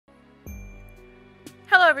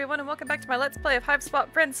Hello everyone and welcome back to my Let's Play of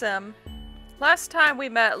Hiveswap Friendsim. Last time we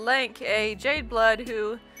met Lank, a Jade Blood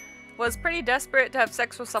who was pretty desperate to have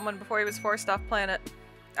sex with someone before he was forced off planet.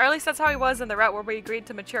 Or at least that's how he was in the route where we agreed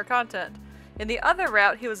to mature content. In the other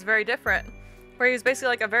route he was very different, where he was basically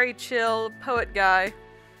like a very chill poet guy.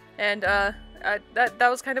 And that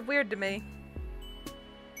was kind of weird to me.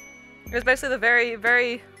 It was basically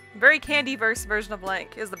the very candy-verse version of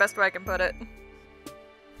Lank, is the best way I can put it.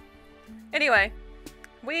 Anyway.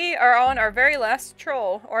 We are on our very last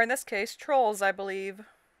troll, or in this case, trolls, I believe.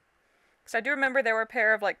 Because I do remember there were a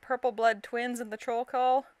pair of, like, purple blood twins in the troll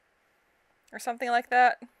call. Or something like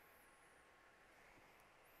that.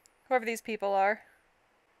 Whoever these people are.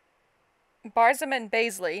 Barzum and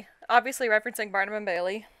Baizli. Obviously referencing Barnum and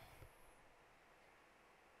Bailey.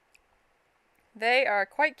 They are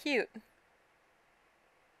quite cute.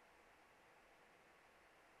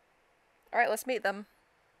 Alright, let's meet them.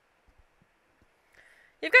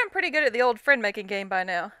 You've gotten pretty good at the old friend-making game by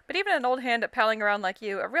now, but even an old hand at palling around like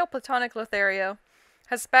you, a real platonic Lothario,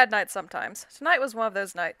 has bad nights sometimes. Tonight was one of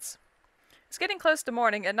those nights. It's getting close to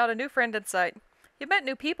morning, and not a new friend in sight. You've met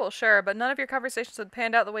new people, sure, but none of your conversations had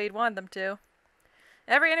panned out the way you'd wanted them to.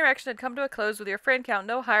 Every interaction had come to a close with your friend count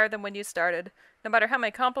no higher than when you started, no matter how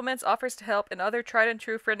many compliments, offers to help, and other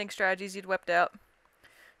tried-and-true friending strategies you'd whipped out.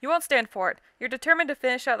 You won't stand for it. You're determined to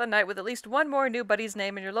finish out the night with at least one more new buddy's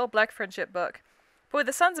name in your little black friendship book. But with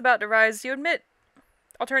the sun's about to rise, you admit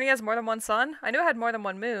Alterni has more than one sun? I knew it had more than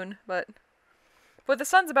one moon, but with the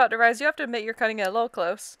sun's about to rise, you have to admit you're cutting it a little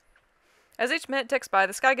close. As each minute ticks by,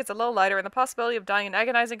 the sky gets a little lighter, and the possibility of dying an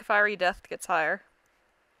agonizing, fiery death gets higher.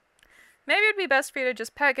 Maybe it'd be best for you to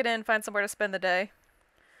just pack it in and find somewhere to spend the day.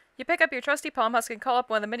 You pick up your trusty palm husk and call up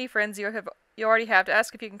one of the many friends you already have to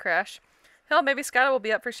ask if you can crash. Hell, maybe Skyla will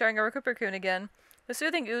be up for sharing a Recuperacoon again. The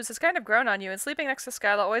soothing ooze has kind of grown on you, and sleeping next to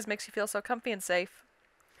Skyla always makes you feel so comfy and safe.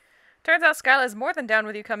 Turns out Skyla is more than down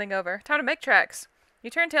with you coming over. Time to make tracks. You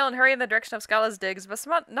turn tail and hurry in the direction of Skyla's digs,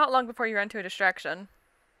 but not long before you run into a distraction.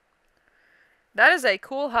 That is a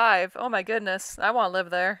cool hive. Oh my goodness. I want to live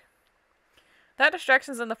there. That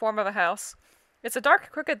distraction's in the form of a house. It's a dark,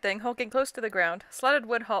 crooked thing hulking close to the ground. Slatted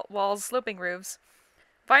wood walls, sloping roofs.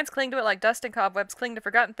 Vines cling to it like dust and cobwebs cling to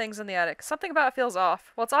forgotten things in the attic. Something about it feels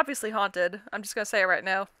off. Well, it's obviously haunted. I'm just gonna say it right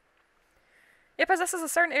now. It possesses a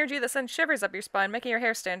certain energy that sends shivers up your spine, making your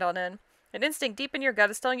hair stand on end. An instinct deep in your gut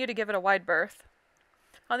is telling you to give it a wide berth.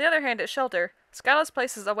 On the other hand, it's shelter. Skyla's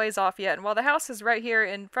place is a ways off yet, and while the house is right here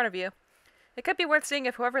in front of you, it could be worth seeing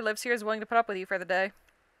if whoever lives here is willing to put up with you for the day.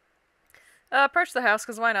 Approach the house,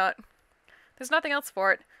 because why not? There's nothing else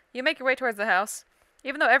for it. You make your way towards the house,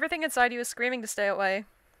 even though everything inside you is screaming to stay away.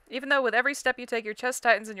 Even though with every step you take, your chest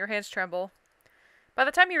tightens and your hands tremble. By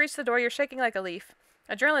the time you reach the door, you're shaking like a leaf.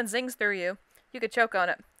 Adrenaline zings through you. You could choke on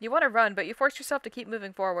it. You want to run, but you force yourself to keep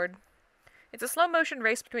moving forward. It's a slow-motion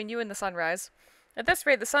race between you and the sunrise. At this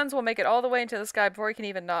rate, the suns will make it all the way into the sky before you can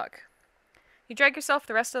even knock. You drag yourself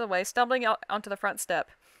the rest of the way, stumbling out onto the front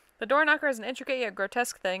step. The door knocker is an intricate yet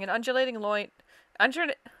grotesque thing, an undulating loin...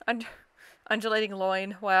 undulating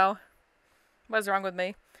loin, wow. What is wrong with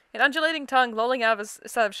me? An undulating tongue lolling out of a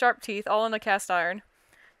set of sharp teeth, all in a cast iron.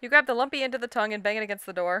 You grab the lumpy end of the tongue and bang it against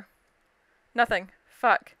the door. Nothing.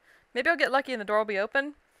 Fuck. Maybe I'll get lucky and the door will be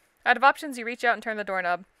open? Out of options, you reach out and turn the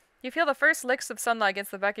doorknob. You feel the first licks of sunlight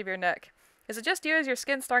against the back of your neck. Is it just you, or is your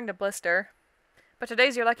skin starting to blister? But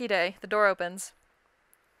today's your lucky day. The door opens.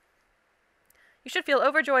 You should feel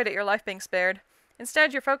overjoyed at your life being spared.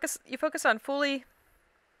 Instead, your focus is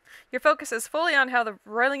fully on how the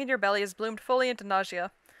roiling in your belly has bloomed fully into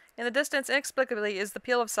nausea. In the distance, inexplicably, is the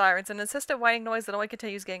peal of sirens, an insistent whining noise that only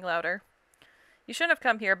continues getting louder. You shouldn't have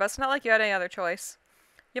come here, but it's not like you had any other choice.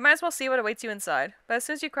 You might as well see what awaits you inside, but as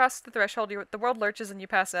soon as you cross the threshold, the world lurches and you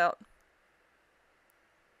pass out.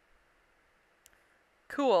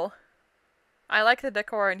 Cool. I like the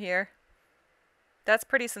decor in here. That's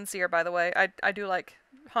pretty sincere, by the way. I do like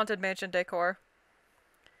Haunted Mansion decor.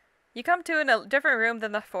 You come to in a different room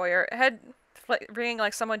than the foyer, head ringing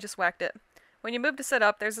like someone just whacked it. When you move to sit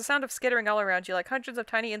up, there's a sound of skittering all around you, like hundreds of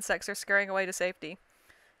tiny insects are scurrying away to safety.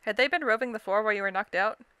 Had they been roving the floor while you were knocked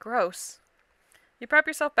out? Gross. You prop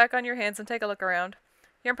yourself back on your hands and take a look around.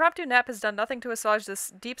 Your impromptu nap has done nothing to assuage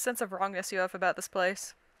this deep sense of wrongness you have about this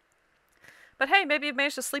place. But hey, maybe you've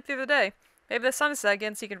managed to sleep through the day. Maybe the sun is set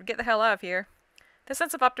again so you can get the hell out of here. This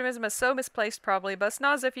sense of optimism is so misplaced probably, but it's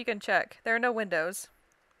not as if you can check. There are no windows.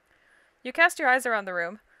 You cast your eyes around the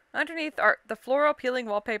room. Underneath the floral peeling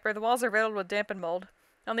wallpaper, the walls are riddled with damp and mold.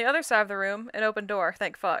 On the other side of the room, an open door,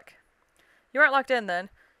 thank fuck. You aren't locked in then.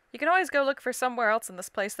 You can always go look for somewhere else in this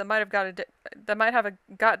place that might have a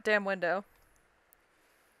goddamn window.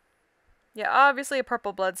 Yeah, obviously a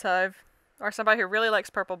purple bloods hive. Or somebody who really likes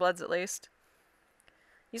purple bloods, at least.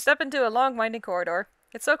 You step into a long, winding corridor.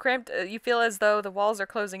 It's so cramped, you feel as though the walls are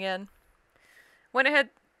closing in. While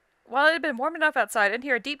it had been warm enough outside, in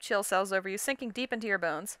here a deep chill settles over you, sinking deep into your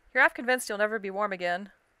bones. You're half convinced you'll never be warm again.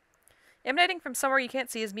 Emanating from somewhere you can't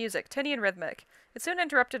see is music, tinny and rhythmic. It's soon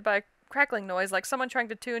interrupted by a crackling noise, like someone trying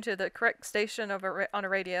to tune to the correct station on a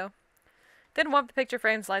radio. Then one of the picture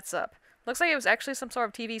frames lights up. Looks like it was actually some sort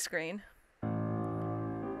of TV screen.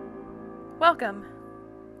 Welcome.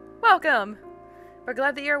 Welcome! We're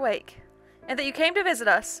glad that you're awake. And that you came to visit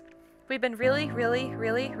us. We've been really, really,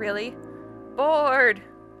 really, really bored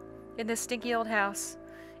in this stinky old house.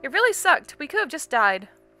 It really sucked. We could have just died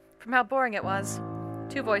from how boring it was.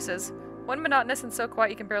 Two voices. One monotonous and so quiet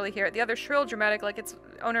you can barely hear it. The other shrill, dramatic, like its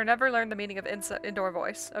owner never learned the meaning of indoor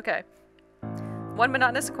voice. Okay. One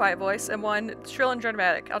monotonous and quiet voice, and one shrill and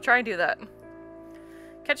dramatic. I'll try and do that.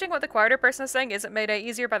 Catching what the quieter person is saying isn't made any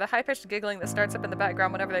easier by the high-pitched giggling that starts up in the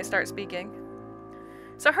background whenever they start speaking.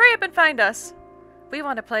 So hurry up and find us! We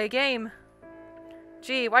want to play a game.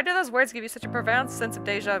 Gee, why do those words give you such a profound sense of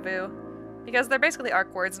deja vu? Because they're basically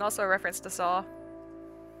arc words and also a reference to Saw.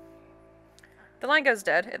 The line goes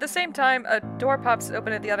dead. At the same time, a door pops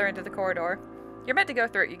open at the other end of the corridor. You're meant to go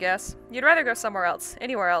through it, you guess. You'd rather go somewhere else,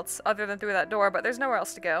 anywhere else, other than through that door, but there's nowhere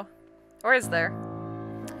else to go. Or is there?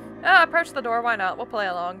 Approach the door, why not? We'll play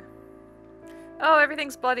along. Oh,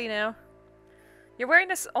 everything's bloody now. Your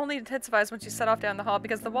wariness only intensifies once you set off down the hall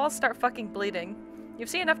because the walls start fucking bleeding. You've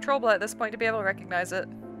seen enough troll blood at this point to be able to recognize it.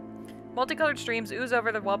 Multicolored streams ooze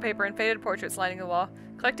over the wallpaper and faded portraits lining the wall,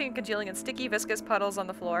 collecting and congealing in sticky, viscous puddles on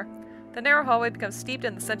the floor. The narrow hallway becomes steeped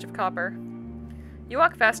in the stench of copper. You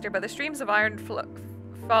walk faster, but the streams of iron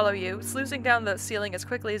follow you, sluicing down the ceiling as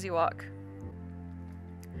quickly as you walk.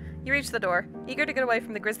 You reach the door. Eager to get away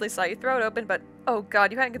from the grisly sight, you throw it open, but oh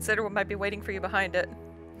god, you hadn't considered what might be waiting for you behind it.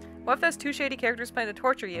 What if those two shady characters plan to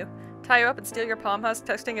torture you? Tie you up and steal your palm husk,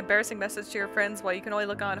 texting embarrassing message to your friends while you can only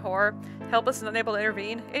look on in horror, helpless and unable to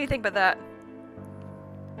intervene? Anything but that.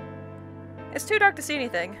 It's too dark to see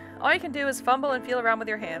anything. All you can do is fumble and feel around with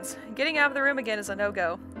your hands. Getting out of the room again is a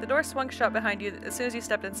no-go. The door swung shut behind you as soon as you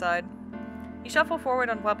stepped inside. You shuffle forward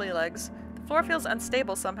on wobbly legs. The floor feels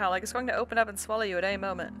unstable somehow, like it's going to open up and swallow you at any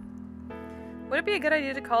moment. Would it be a good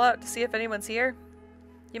idea to call out to see if anyone's here?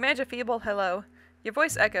 You manage a feeble hello. Your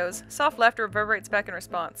voice echoes. Soft laughter reverberates back in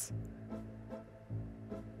response.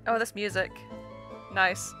 Oh, this music.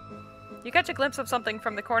 Nice. You catch a glimpse of something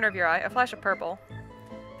from the corner of your eye, a flash of purple.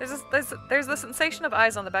 There's the sensation of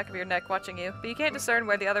eyes on the back of your neck watching you, but you can't discern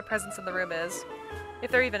where the other presence in the room is. If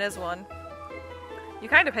there even is one. You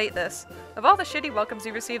kind of hate this. Of all the shitty welcomes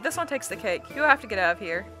you receive, this one takes the cake. You have to get out of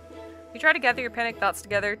here. You try to gather your panicked thoughts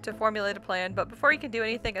together to formulate a plan, but before you can do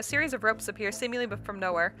anything, a series of ropes appear seemingly from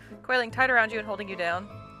nowhere, coiling tight around you and holding you down.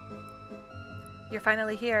 You're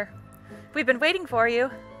finally here. We've been waiting for you!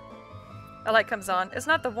 A light comes on. It's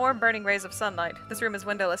not the warm, burning rays of sunlight. This room is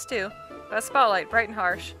windowless too. But a spotlight, bright and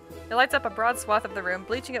harsh. It lights up a broad swath of the room,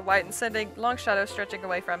 bleaching it white and sending long shadows stretching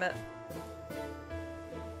away from it.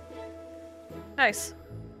 Nice.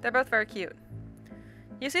 They're both very cute.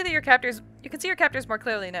 You can see your captors more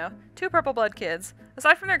clearly now. Two purple blood kids.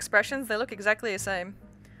 Aside from their expressions, they look exactly the same.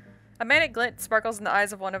 A manic glint sparkles in the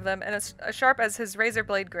eyes of one of them, and it's as sharp as his razor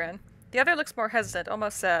blade grin. The other looks more hesitant,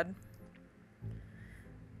 almost sad.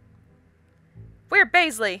 We're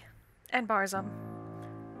Baizli! And Barzum.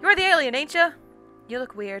 You're the alien, ain't ya? You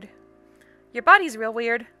look weird. Your body's real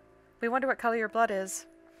weird. We wonder what color your blood is.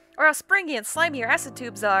 Or how springy and slimy your acid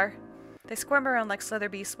tubes are. They squirm around like slither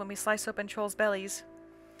beasts when we slice open trolls' bellies.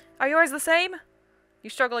 Are yours the same? You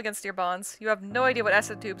struggle against your bonds. You have no idea what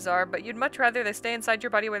acid tubes are, but you'd much rather they stay inside your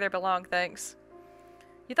body where they belong, thanks.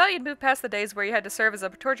 You thought you'd moved past the days where you had to serve as a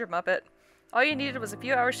torture muppet. All you needed was a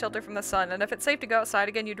few hours shelter from the sun, and if it's safe to go outside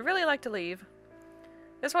again, you'd really like to leave.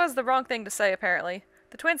 This was the wrong thing to say, apparently.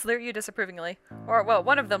 The twins leer at you disapprovingly. Or, well,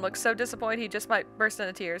 one of them looks so disappointed he just might burst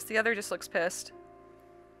into tears. The other just looks pissed.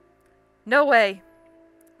 No way!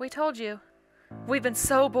 We told you. We've been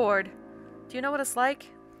so bored. Do you know what it's like?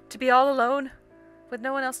 To be all alone? With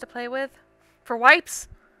no one else to play with? For wipes?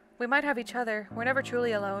 We might have each other. We're never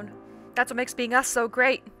truly alone. That's what makes being us so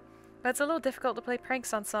great. But it's a little difficult to play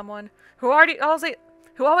pranks on someone who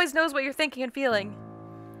always knows what you're thinking and feeling.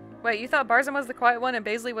 Wait, you thought Barzum was the quiet one and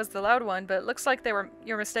Baizli was the loud one, but it looks like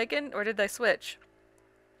you're mistaken, or did they switch?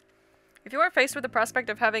 If you weren't faced with the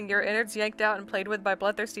prospect of having your innards yanked out and played with by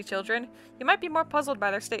bloodthirsty children, you might be more puzzled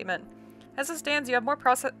by their statement. As it stands, you have more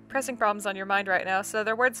pressing problems on your mind right now, so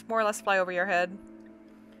their words more or less fly over your head.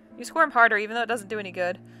 You squirm harder, even though it doesn't do any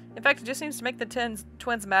good. In fact, it just seems to make the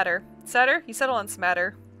twins matter. Sadder? You settle on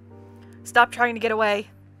smatter. Stop trying to get away.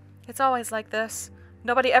 It's always like this.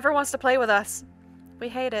 Nobody ever wants to play with us. We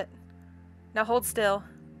hate it. Now hold still.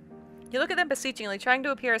 You look at them beseechingly, trying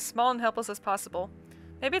to appear as small and helpless as possible.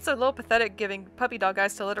 Maybe it's a little pathetic giving puppy dog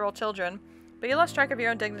eyes to literal children, but you lost track of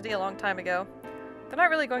your own dignity a long time ago. They're not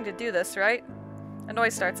really going to do this, right? A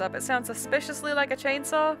noise starts up. It sounds suspiciously like a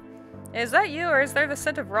chainsaw. Is that you, or is there the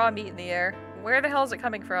scent of raw meat in the air? Where the hell is it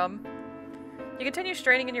coming from? You continue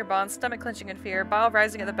straining in your bonds, stomach clenching in fear, bile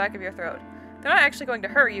rising at the back of your throat. They're not actually going to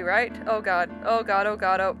hurt you, right? Oh god. Oh god, oh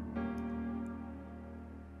god, oh.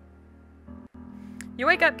 You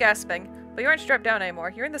wake up gasping, but you aren't strapped down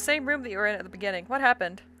anymore. You're in the same room that you were in at the beginning. What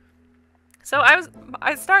happened? So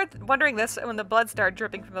I started wondering this when the blood started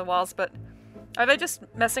dripping from the walls, but are they just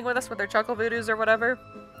messing with us with their chuckle voodoos or whatever?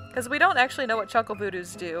 Because we don't actually know what chuckle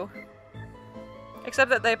voodoos do. Except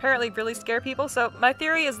that they apparently really scare people, so my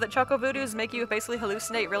theory is that chuckle voodoos make you basically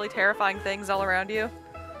hallucinate really terrifying things all around you.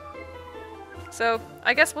 So,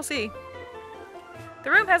 I guess we'll see.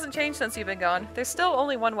 The room hasn't changed since you've been gone. There's still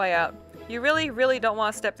only one way out. You really, really don't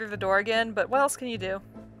want to step through the door again, but what else can you do?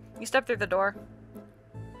 You step through the door.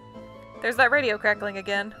 There's that radio crackling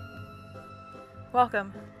again.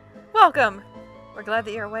 Welcome. Welcome! We're glad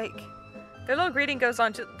that you're awake. Their little greeting goes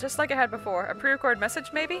on just like it had before. A pre-recorded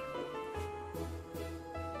message, maybe?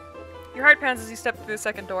 Your heart pounds as you step through the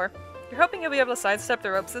second door. You're hoping you'll be able to sidestep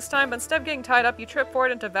the ropes this time, but instead of getting tied up, you trip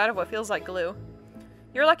forward into a vat of what feels like glue.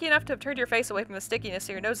 You're lucky enough to have turned your face away from the stickiness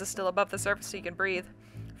so your nose is still above the surface so you can breathe.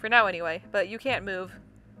 For now, anyway, but you can't move.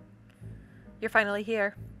 You're finally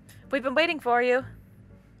here. We've been waiting for you.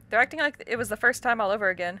 They're acting like it was the first time all over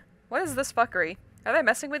again. What is this fuckery? Are they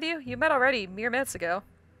messing with you? You met already, mere minutes ago.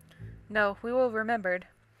 No, we will have remembered.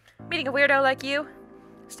 Meeting a weirdo like you?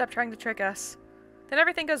 Stop trying to trick us. Then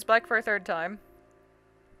everything goes black for a third time.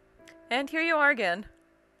 And here you are again.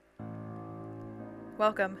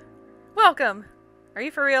 Welcome. Welcome! Are you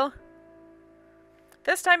for real?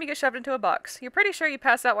 This time you get shoved into a box. You're pretty sure you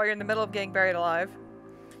pass out while you're in the middle of getting buried alive.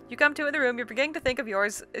 You come to in the room, you're beginning to think of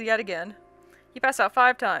yours yet again. You pass out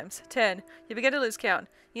 5 times. 10. You begin to lose count.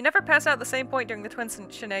 You never pass out at the same point during the twins'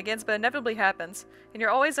 shenanigans, but inevitably happens, and you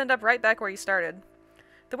always end up right back where you started.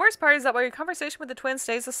 The worst part is that while your conversation with the twins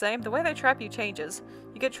stays the same, the way they trap you changes.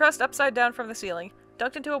 You get trussed upside down from the ceiling,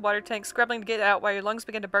 dunked into a water tank, scrabbling to get out while your lungs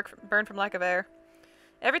begin to burn from lack of air.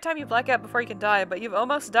 Every time you black out before you can die, but you've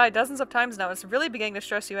almost died dozens of times now, and it's really beginning to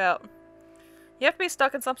stress you out. You have to be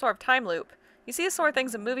stuck in some sort of time loop. You see this sort of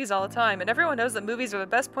things in movies all the time, and everyone knows that movies are the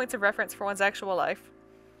best points of reference for one's actual life.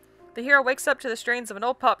 The hero wakes up to the strains of an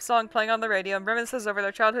old pop song playing on the radio and reminisces over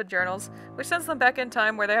their childhood journals, which sends them back in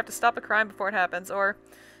time where they have to stop a crime before it happens, or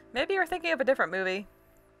maybe you're thinking of a different movie.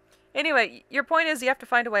 Anyway, your point is you have to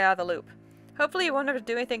find a way out of the loop. Hopefully you won't have to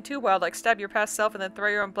do anything too wild like stab your past self and then throw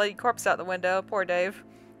your own bloody corpse out the window. Poor Dave.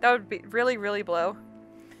 That would be really, really blow.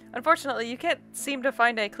 Unfortunately, you can't seem to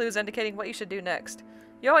find any clues indicating what you should do next.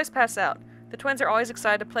 You always pass out. The twins are always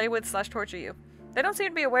excited to play with / torture you. They don't seem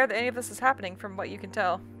to be aware that any of this is happening from what you can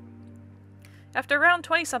tell. After around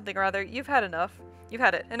 20-something or other, you've had enough. You've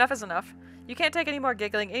had it. Enough is enough. You can't take any more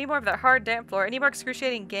giggling, any more of that hard, damp floor, any more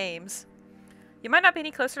excruciating games. You might not be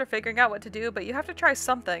any closer to figuring out what to do, but you have to try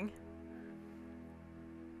something.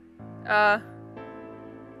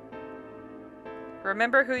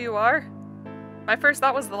 Remember who you are? My first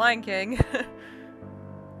thought was the Lion King.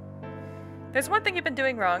 There's one thing you've been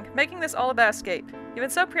doing wrong, making this all about escape. You've been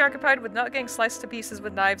so preoccupied with not getting sliced to pieces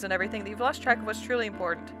with knives and everything that you've lost track of what's truly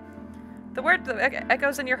important. The word that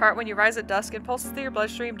echoes in your heart when you rise at dusk and pulses through your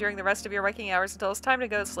bloodstream during the rest of your waking hours until it's time to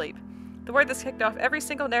go to sleep. The word that's kicked off every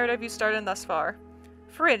single narrative you've started thus far.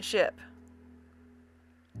 Friendship.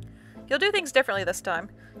 You'll do things differently this time.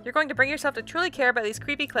 You're going to bring yourself to truly care about these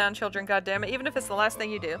creepy clown children, goddammit, even if it's the last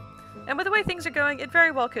thing you do. And with the way things are going, it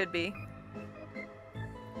very well could be.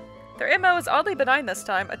 Their MO is oddly benign this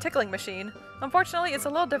time, a tickling machine. Unfortunately, it's a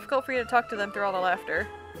little difficult for you to talk to them through all the laughter.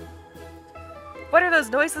 What are those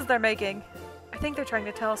noises they're making? I think they're trying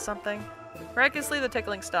to tell us something. Miraculously, the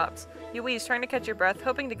tickling stops. You wheeze, trying to catch your breath,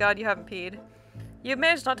 hoping to God you haven't peed. You've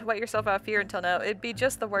managed not to wet yourself out of fear until now. It'd be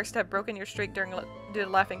just the worst to have broken your streak due to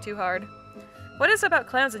laughing too hard. What is it about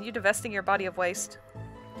clowns and you divesting your body of waste?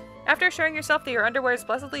 After assuring yourself that your underwear is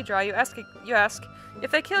blessedly dry, you ask,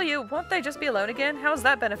 if they kill you, won't they just be alone again? How is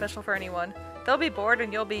that beneficial for anyone? They'll be bored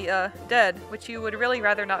and you'll be, dead, which you would really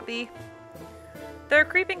rather not be. Their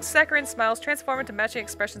creeping, saccharine smiles transform into matching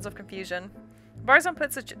expressions of confusion. Barzum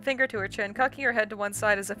puts a finger to her chin, cocking her head to one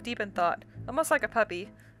side as if deep in thought, almost like a puppy.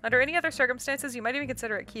 Under any other circumstances, you might even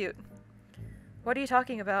consider it cute. What are you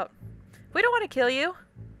talking about? We don't want to kill you.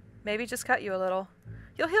 Maybe just cut you a little.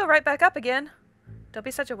 You'll heal right back up again. Don't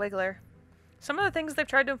be such a wiggler. Some of the things they've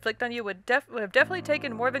tried to inflict on you would have definitely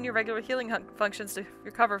taken more than your regular healing functions to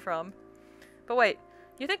recover from. But wait,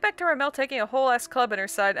 you think back to Ramel taking a whole-ass club in her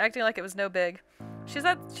side, acting like it was no big. She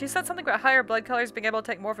said something about higher blood colors being able to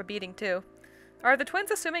take more of a beating, too. Are the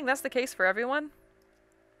twins assuming that's the case for everyone?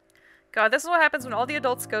 God, this is what happens when all the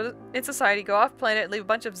adults in society go off-planet and leave a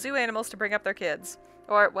bunch of zoo animals to bring up their kids.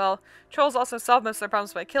 Or, well, trolls also solve most of their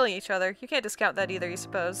problems by killing each other. You can't discount that either, you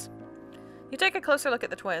suppose. You take a closer look at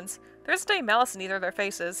the twins. There isn't any malice in either of their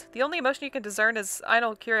faces. The only emotion you can discern is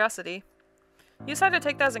idle curiosity. You decide to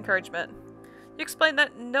take that as encouragement. You explain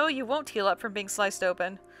that no, you won't heal up from being sliced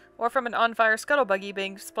open, or from an on-fire scuttlebuggy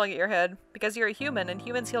being sprung at your head, because you're a human, and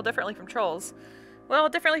humans heal differently from trolls. Well,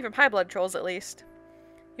 differently from high-blood trolls, at least.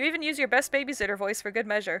 You even use your best babysitter voice for good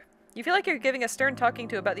measure. You feel like you're giving a stern talking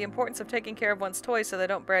to about the importance of taking care of one's toys so they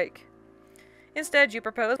don't break. Instead, you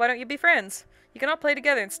propose, why don't you be friends? You can all play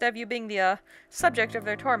together instead of you being the, subject of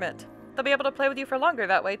their torment. They'll be able to play with you for longer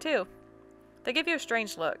that way, too. They give you a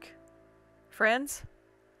strange look. Friends?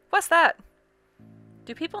 What's that?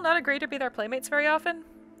 Do people not agree to be their playmates very often?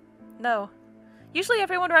 No. Usually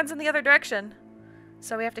everyone runs in the other direction.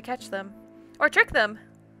 So we have to catch them. Or trick them!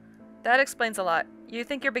 That explains a lot. You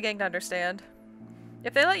think you're beginning to understand.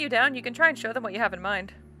 If they let you down, you can try and show them what you have in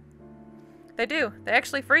mind. They do. They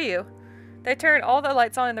actually free you. They turn all the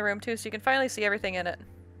lights on in the room, too, so you can finally see everything in it.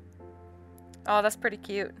 Oh, that's pretty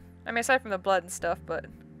cute. I mean, aside from the blood and stuff, but...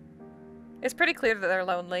 it's pretty clear that they're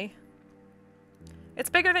lonely. It's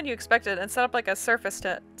bigger than you expected and set up like a circus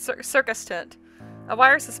tent. A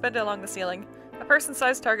wire suspended along the ceiling. A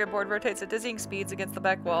person-sized target board rotates at dizzying speeds against the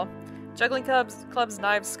back wall. Juggling clubs,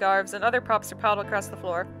 knives, scarves, and other props are piled across the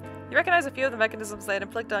floor. You recognize a few of the mechanisms they had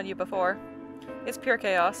inflicted on you before. It's pure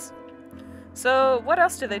chaos. So, what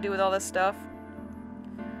else do they do with all this stuff?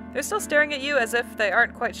 They're still staring at you as if they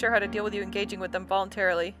aren't quite sure how to deal with you engaging with them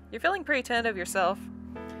voluntarily. You're feeling pretty tentative yourself.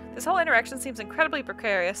 This whole interaction seems incredibly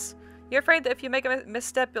precarious. You're afraid that if you make a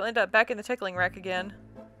misstep, you'll end up back in the tickling rack again.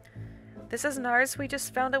 This isn't ours, we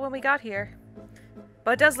just found it when we got here.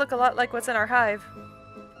 But it does look a lot like what's in our hive.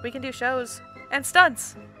 We can do shows. And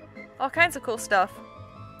stunts! All kinds of cool stuff.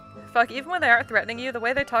 Fuck, even when they aren't threatening you, the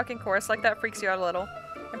way they talk in chorus like that freaks you out a little.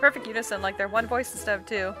 In perfect unison, like they're one voice instead of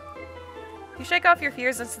two. You shake off your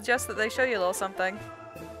fears and suggest that they show you a little something.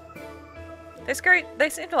 They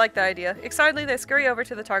seem to like the idea. Excitedly, they scurry over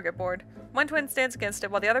to the target board. One twin stands against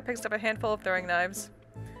it while the other picks up a handful of throwing knives.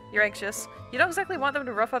 You're anxious. You don't exactly want them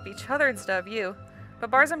to rough up each other instead of you.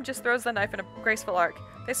 But Barzum just throws the knife in a graceful arc.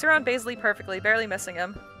 They surround Baizli perfectly, barely missing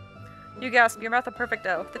him. You gasp, your mouth a perfect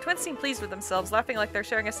O. The twins seem pleased with themselves, laughing like they're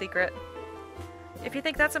sharing a secret. If you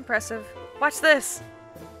think that's impressive, watch this!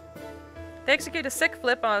 They execute a sick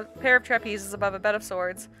flip on a pair of trapezes above a bed of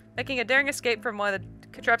swords, making a daring escape from one of the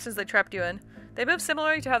contraptions they trapped you in. They move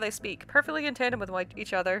similarly to how they speak, perfectly in tandem with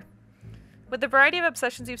each other. With the variety of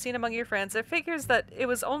obsessions you've seen among your friends, it figures that it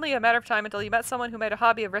was only a matter of time until you met someone who made a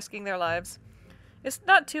hobby of risking their lives. It's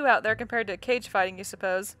not too out there compared to cage fighting, you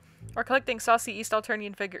suppose, or collecting saucy East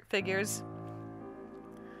Alternian figures.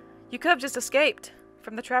 You could have just escaped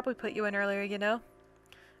from the trap we put you in earlier, you know.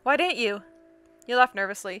 Why didn't you? You laugh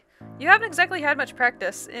nervously. You haven't exactly had much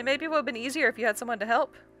practice. It maybe would have been easier if you had someone to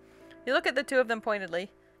help. You look at the two of them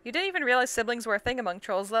pointedly. You didn't even realize siblings were a thing among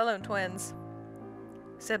trolls, let alone twins.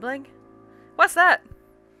 Sibling? What's that?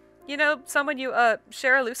 You know, someone you,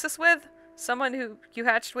 share a lucis with? Someone who you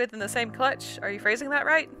hatched with in the same clutch? Are you phrasing that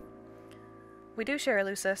right? We do share a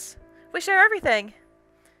lucis. We share everything!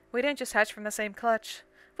 We didn't just hatch from the same clutch.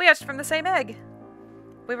 We hatched from the same egg!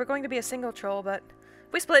 We were going to be a single troll, but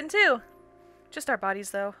we split in two! Just our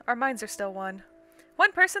bodies, though. Our minds are still one.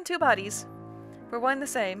 One person, two bodies. We're one the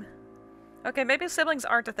same. Okay, maybe siblings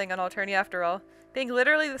aren't a thing on Alternia after all. Being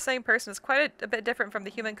literally the same person is quite a bit different from the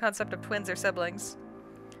human concept of twins or siblings.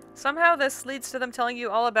 Somehow this leads to them telling you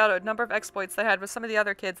all about a number of exploits they had with some of the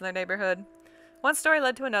other kids in their neighborhood. One story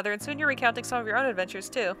led to another, and soon you're recounting some of your own adventures,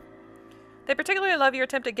 too. They particularly love your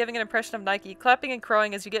attempt at giving an impression of Nike, clapping and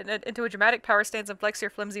crowing as you get into a dramatic power stance and flex your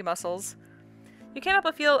flimsy muscles. You can't help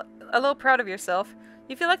but feel a little proud of yourself.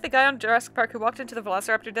 You feel like the guy on Jurassic Park who walked into the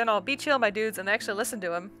Velociraptor den all, "Be chill, my dudes," and they actually listened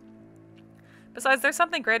to him. Besides, there's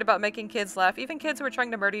something great about making kids laugh, even kids who were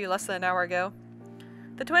trying to murder you less than an hour ago.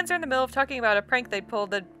 The twins are in the middle of talking about a prank they'd played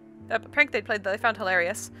that they found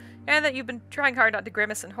hilarious, and that you've been trying hard not to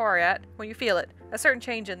grimace in horror at, when you feel it, a certain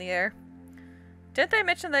change in the air. Didn't they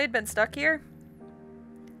mention they'd been stuck here?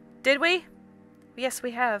 Did we? Yes,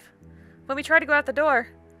 we have. When we try to go out the door,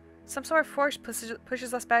 some sort of force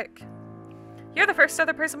pushes us back. You're the first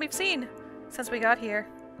other person we've seen since we got here.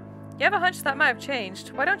 You have a hunch that might have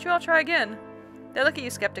changed. Why don't you all try again? They look at you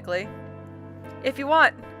skeptically. If you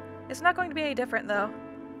want. It's not going to be any different, though.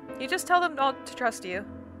 You just tell them all to trust you.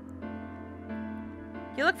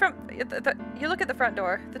 You look at the front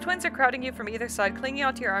door. The twins are crowding you from either side, clinging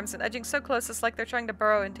onto your arms and edging so close it's like they're trying to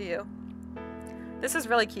burrow into you. This is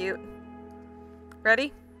really cute.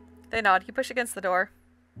 Ready? They nod. You push against the door.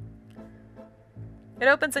 It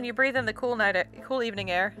opens and you breathe in the cool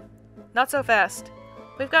evening air. Not so fast.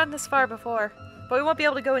 We've gotten this far before, but we won't be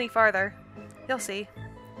able to go any farther. You'll see.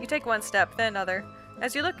 You take one step, then another.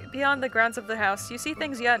 As you look beyond the grounds of the house, you see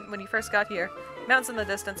things you hadn't when you first got here. Mountains in the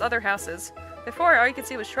distance, other houses. Before, all you could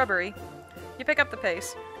see was shrubbery. You pick up the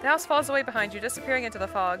pace. The house falls away behind you, disappearing into the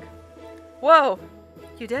fog. Whoa!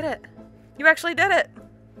 You did it! You actually did it!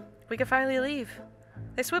 We can finally leave.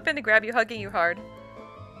 They swoop in to grab you, hugging you hard.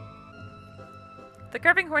 The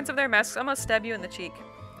curving horns of their masks almost stab you in the cheek.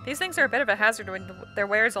 These things are a bit of a hazard when their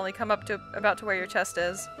wares only come up to about to where your chest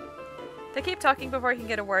is. They keep talking before you can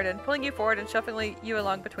get a word in, pulling you forward and shuffling you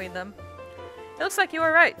along between them. It looks like you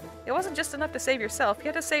were right. It wasn't just enough to save yourself, you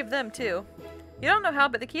had to save them too. You don't know how,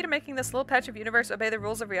 but the key to making this little patch of universe obey the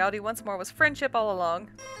rules of reality once more was friendship all along.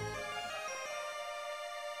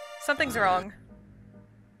 Something's wrong.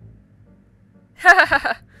 Ha ha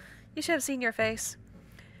ha! You should have seen your face.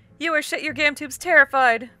 You were shit your gam tubes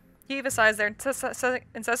terrified! Eva sighs. Their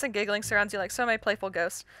incessant giggling surrounds you like so many playful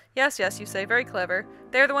ghosts. Yes, yes, you say, very clever.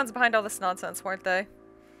 They're the ones behind all this nonsense, weren't they?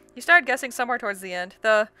 You started guessing somewhere towards the end.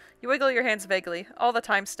 You wiggle your hands vaguely. All the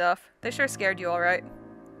time stuff. They sure scared you, alright.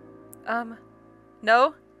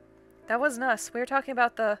 No? That wasn't us. We were talking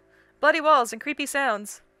about the bloody walls and creepy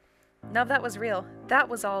sounds. No, that was real. That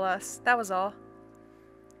was all us. That was all.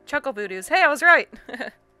 Chuckle voodoos. Hey, I was right!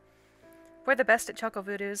 We're the best at chuckle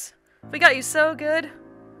voodoos. We got you so good!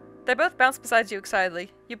 They both bounce beside you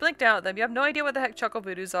excitedly. You blink down at them. You have no idea what the heck chuckle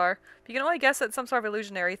voodoos are, but you can only guess that it's some sort of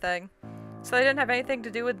illusionary thing. So they didn't have anything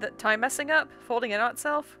to do with the time messing up? Folding in on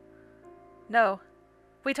itself? No.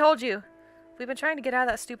 We told you! We've been trying to get out of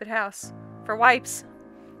that stupid house. For wipes.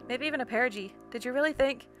 Maybe even a perigee. Did you really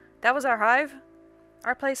think that was our hive?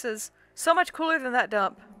 Our place is so much cooler than that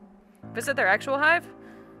dump. Visit their actual hive?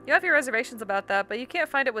 You have your reservations about that, but you can't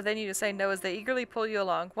find it within you to say no as they eagerly pull you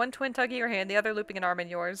along, one twin tugging your hand, the other looping an arm in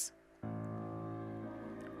yours.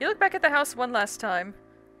 You look back at the house one last time.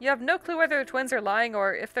 You have no clue whether the twins are lying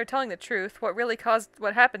or if they're telling the truth, what really caused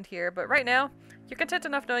what happened here, but right now, you're content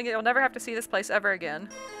enough knowing that you'll never have to see this place ever again.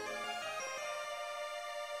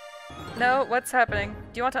 No, what's happening?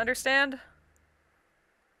 Do you want to understand?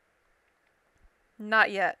 Not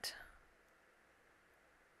yet.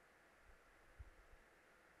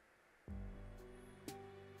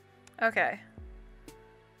 Okay.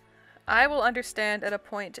 I will understand at a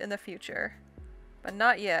point in the future, but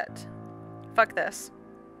not yet. Fuck this.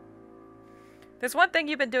 There's one thing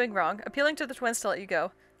you've been doing wrong, appealing to the twins to let you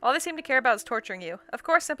go. All they seem to care about is torturing you. Of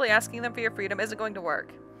course, simply asking them for your freedom isn't going to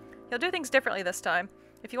work. You'll do things differently this time.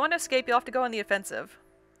 If you want to escape, you'll have to go on the offensive.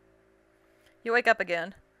 You wake up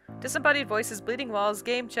again. Disembodied voices, bleeding walls,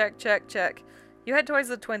 game check, check, check. You head towards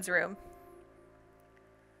the twins' room.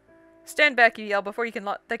 Stand back, you yell, before they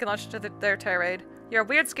can launch into their tirade. You're a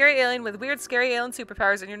weird, scary alien with weird, scary alien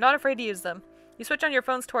superpowers, and you're not afraid to use them. You switch on your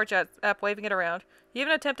phone's torch app, waving it around. You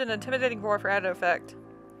even attempt an intimidating roar for added effect.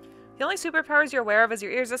 The only superpowers you're aware of is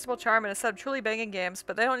your irresistible charm and a set of truly banging games,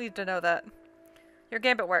 but they don't need to know that. Your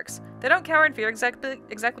gambit works. They don't cower in fear exactly,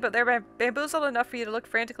 but they're bamboozled enough for you to look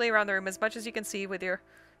frantically around the room as much as you can see with your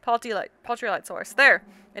paltry light source. There!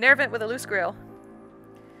 An air vent with a loose grill.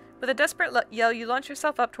 With a desperate yell, you launch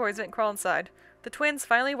yourself up towards it and crawl inside. The twins,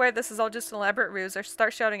 finally aware this is all just an elaborate ruse,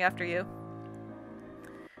 start shouting after you.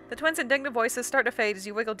 The twins' indignant voices start to fade as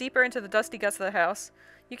you wiggle deeper into the dusty guts of the house.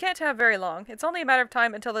 You can't have very long. It's only a matter of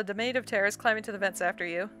time until the diminutive terrors climb into the vents after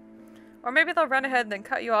you. Or maybe they'll run ahead and then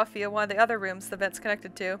cut you off via one of the other rooms the vent's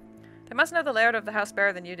connected to. They must know the layout of the house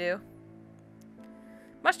better than you do.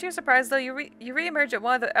 Much to your surprise, though, you re-emerge at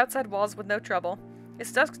one of the outside walls with no trouble.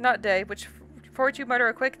 It's dusk, not day, for which you mutter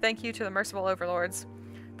a quick thank you to the merciful overlords.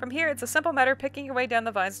 From here, it's a simple matter of picking your way down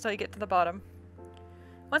the vines until you get to the bottom.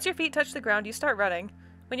 Once your feet touch the ground, you start running.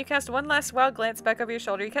 When you cast one last wild glance back over your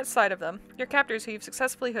shoulder, you catch sight of them, your captors who you've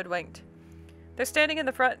successfully hoodwinked. They're standing in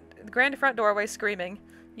the grand front doorway, screaming.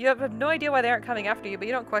 You have no idea why they aren't coming after you, but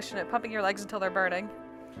you don't question it, pumping your legs until they're burning.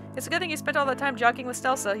 It's a good thing you spent all that time jogging with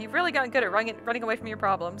Stelsa. You've really gotten good at running away from your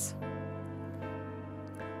problems.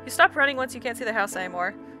 You stop running once you can't see the house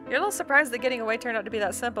anymore. You're a little surprised that getting away turned out to be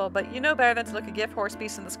that simple, but you know better than to look a gift horse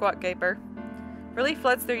beast in the squat gaper. Relief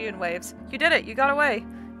floods through you in waves. You did it! You got away!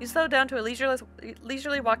 You slow down to a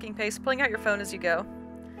leisurely walking pace, pulling out your phone as you go.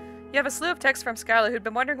 You have a slew of texts from Skylar, who'd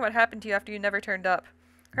been wondering what happened to you after you never turned up.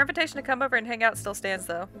 Her invitation to come over and hang out still stands,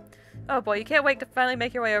 though. Oh boy, you can't wait to finally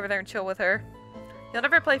make your way over there and chill with her. You'll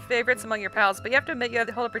never play favorites among your pals, but you have to admit you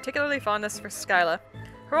hold a particularly fondness for Skyla.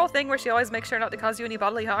 Her whole thing where she always makes sure not to cause you any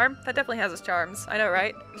bodily harm, that definitely has its charms. I know,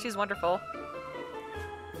 right? She's wonderful.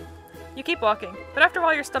 You keep walking, but after a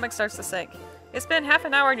while your stomach starts to sink. It's been half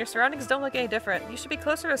an hour and your surroundings don't look any different. You should be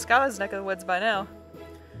closer to Skyla's neck of the woods by now.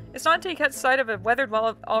 It's not until you catch sight of a weathered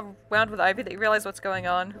wall all wound with ivy that you realize what's going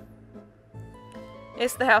on.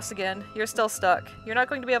 It's the house again. You're still stuck. You're not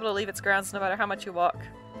going to be able to leave its grounds no matter how much you walk.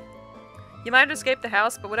 You might have escaped the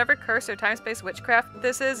house, but whatever curse or time-space witchcraft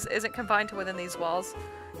this isn't confined to within these walls.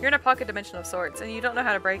 You're in a pocket dimension of sorts, and you don't know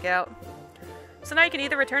how to break out. So now you can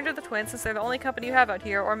either return to the twins since they're the only company you have out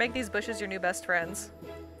here, or make these bushes your new best friends.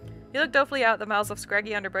 You look dolefully out at the miles of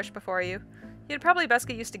scraggy underbrush before you. You'd probably best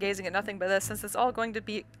get used to gazing at nothing but this, since it's all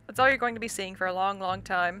you're going to be seeing for a long, long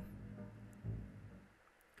time.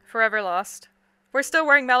 Forever lost. We're still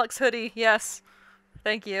wearing Malik's hoodie, yes.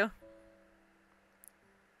 Thank you.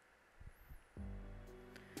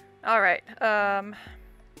 Alright,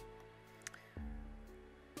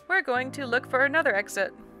 we're going to look for another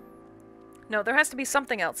exit. No, there has to be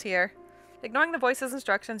something else here. Ignoring the voice's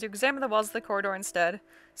instructions, you examine the walls of the corridor instead.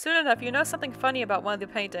 Soon enough, you notice something funny about one of the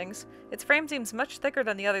paintings. Its frame seems much thicker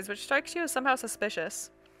than the others, which strikes you as somehow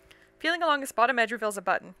suspicious. Feeling along its bottom edge reveals a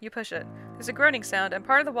button. You push it. There's a groaning sound, and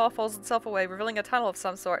part of the wall folds itself away, revealing a tunnel of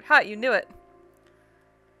some sort. Ha! You knew it!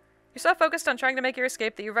 You're so focused on trying to make your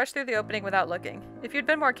escape that you rush through the opening without looking. If you'd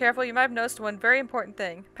been more careful, you might have noticed one very important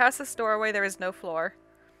thing. Past this doorway, there is no floor.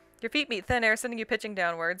 Your feet meet thin air, sending you pitching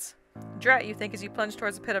downwards. Drat, you think, as you plunge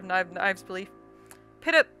towards a pit of knives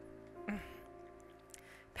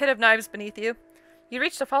beneath you. You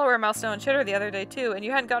reached a follower milestone on Chitter the other day, too, and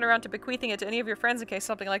you hadn't gotten around to bequeathing it to any of your friends in case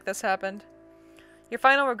something like this happened. Your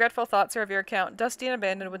final regretful thoughts are of your account, dusty and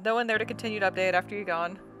abandoned, with no one there to continue to update after you're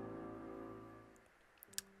gone.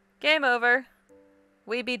 Game over.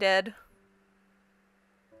 We be dead.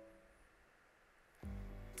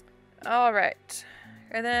 Alright.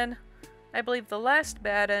 And then, I believe the last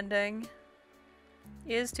bad ending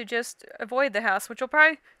is to just avoid the house, which will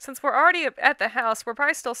probably, since we're already at the house, we're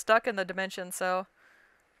probably still stuck in the dimension, so...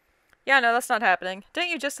 Yeah, no, that's not happening. Didn't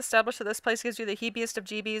you just establish that this place gives you the heebiest of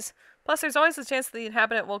jeebies? Plus, there's always the chance that the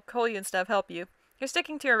inhabitant will call you instead of help you. You're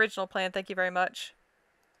sticking to your original plan, thank you very much.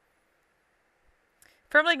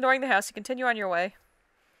 Firmly ignoring the house, you continue on your way.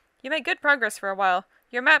 You make good progress for a while.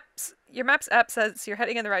 Your map's app says you're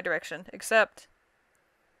heading in the right direction, except...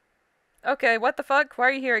 Okay, what the fuck? Why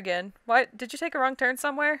are you here again? What? Did you take a wrong turn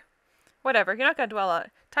somewhere? Whatever, you're not gonna dwell on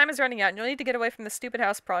it. Time is running out, and you'll need to get away from this stupid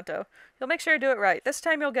house pronto. You'll make sure to do it right. This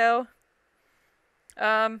time you'll go...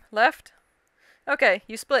 left? Okay,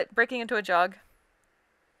 you split, breaking into a jog.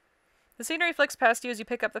 The scenery flicks past you as you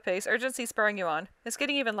pick up the pace, urgency spurring you on. It's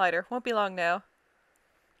getting even lighter. Won't be long now.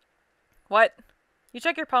 What? You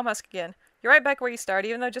check your palm husk again. You're right back where you started,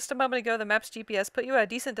 even though just a moment ago the map's GPS put you a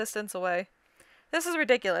decent distance away. This is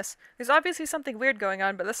ridiculous. There's obviously something weird going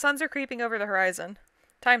on, but the suns are creeping over the horizon.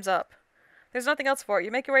 Time's up. There's nothing else for it.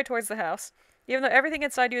 You make your way towards the house. Even though everything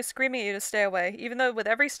inside you is screaming at you to stay away, even though with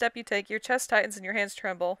every step you take, your chest tightens and your hands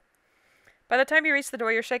tremble. By the time you reach the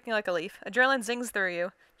door, you're shaking like a leaf. Adrenaline zings through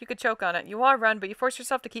you. You could choke on it. You want to run, but you force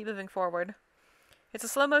yourself to keep moving forward. It's a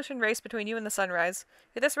slow-motion race between you and the sunrise.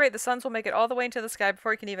 At this rate, the suns will make it all the way into the sky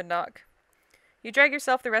before you can even knock. You drag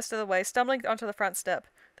yourself the rest of the way, stumbling onto the front step.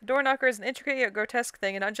 The door knocker is an intricate yet grotesque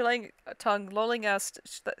thing, an undulating tongue lolling a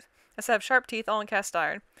set of sharp teeth all in cast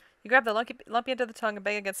iron. You grab the lumpy end of the tongue and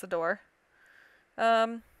bang against the door.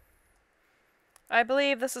 I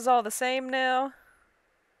believe this is all the same now.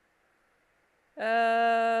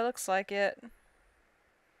 Looks like it.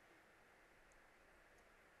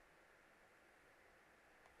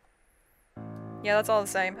 Yeah, that's all the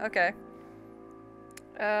same. Okay.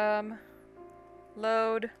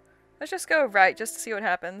 Load. Let's just go right, just to see what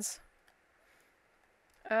happens.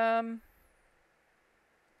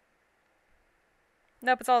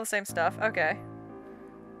 Nope, it's all the same stuff. Okay.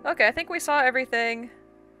 Okay, I think we saw everything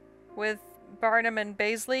with Barnum and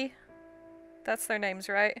Baizli. That's their names,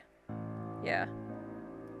 right? Yeah.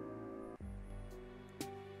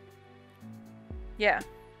 Yeah.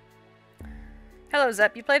 Hello,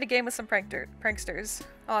 Zep. You played a game with some pranksters.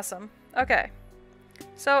 Awesome. Okay.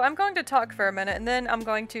 So I'm going to talk for a minute, and then I'm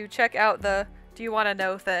going to check out the "Do you want to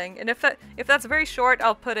know" thing. And if that's very short,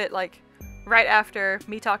 I'll put it like right after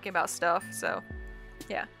me talking about stuff. So,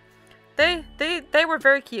 yeah. They were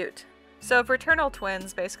very cute. So fraternal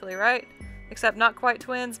twins, basically, right? Except not quite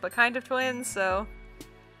twins, but kind of twins. So,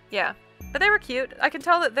 yeah. But they were cute. I can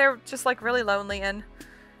tell that they're just like really lonely, and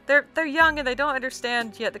they're young and they don't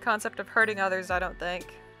understand yet the concept of hurting others, I don't think.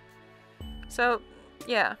 So,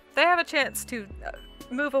 yeah, they have a chance to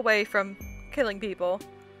move away from killing people.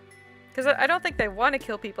 Because I don't think they want to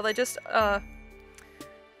kill people, they just,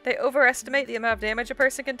 they overestimate the amount of damage a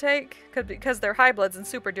person can take because they're high bloods and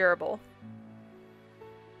super durable.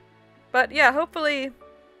 But yeah, hopefully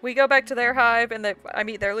we go back to their hive and I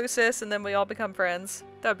meet their Lucis and then we all become friends.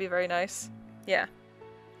 That would be very nice. Yeah.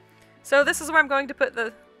 So this is where I'm going to put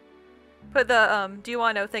the do you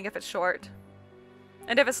want to know thing if it's short.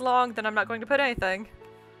 And if it's long, then I'm not going to put anything.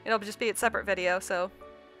 It'll just be a separate video, so.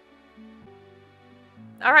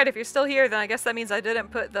 Alright, if you're still here, then I guess that means I didn't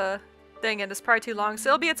put the thing in. It's probably too long, so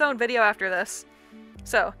it'll be its own video after this.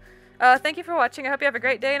 So, thank you for watching. I hope you have a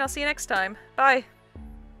great day, and I'll see you next time. Bye!